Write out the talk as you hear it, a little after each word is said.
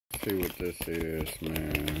see what this is,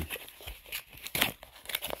 man.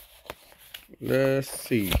 Let's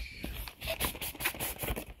see.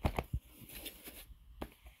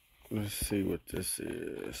 Let's see what this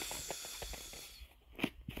is.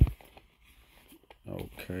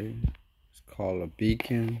 Okay. It's called a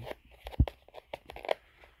beacon.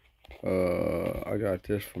 I got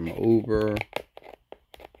this from Uber.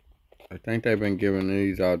 I think they've been giving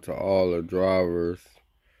these out to all the drivers.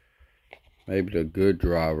 Maybe the good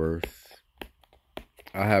drivers.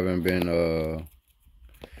 I haven't been,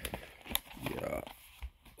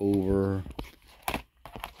 Uber.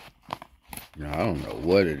 No, I don't know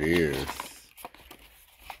what it is.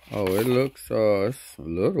 Oh, it looks, it's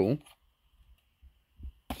little.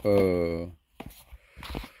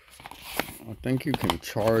 I think you can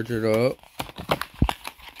charge it up.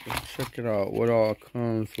 Let's check it out. What all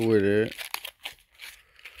comes with it?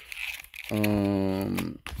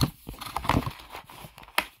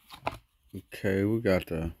 Okay, we got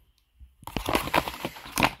the.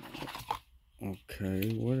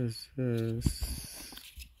 Okay, what is this?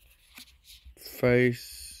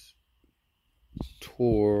 Face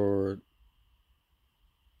toward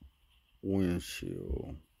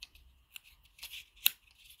windshield.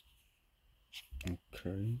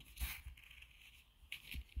 Okay.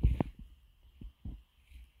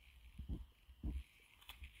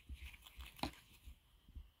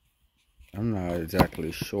 I'm not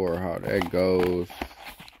exactly sure how that goes.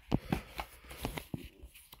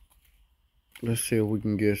 Let's see if we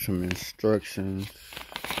can get some instructions.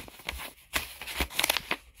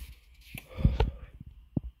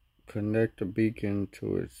 Connect the beacon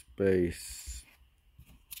to its base.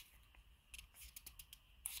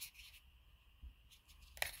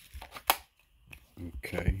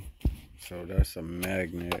 Okay, so that's a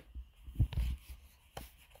magnet.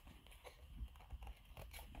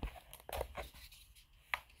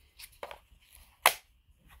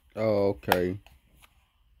 Oh, okay.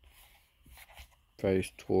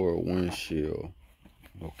 Face toward windshield.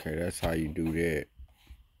 Okay, that's how you do that.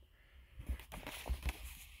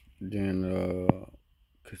 Then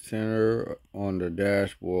center on the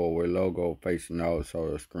dashboard with logo facing out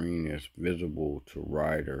so the screen is visible to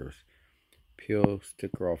riders. Peel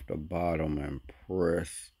sticker off the bottom and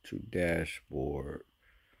press to dashboard.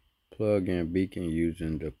 Plug in beacon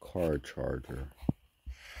using the car charger.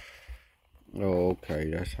 Oh,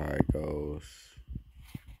 okay, that's how it goes.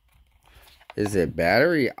 Is it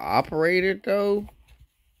battery operated though?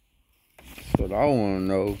 That's what I want to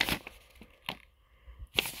know.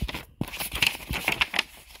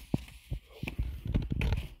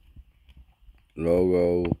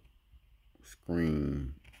 Logo,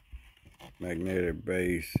 screen, magnetic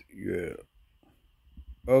base, yeah.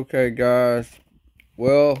 Okay, guys.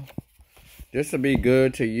 Well, this will be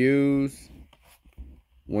good to use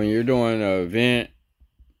when you're doing an event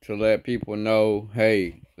to let people know,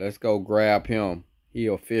 hey, let's go grab him. He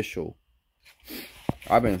official.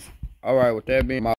 Alright, with that being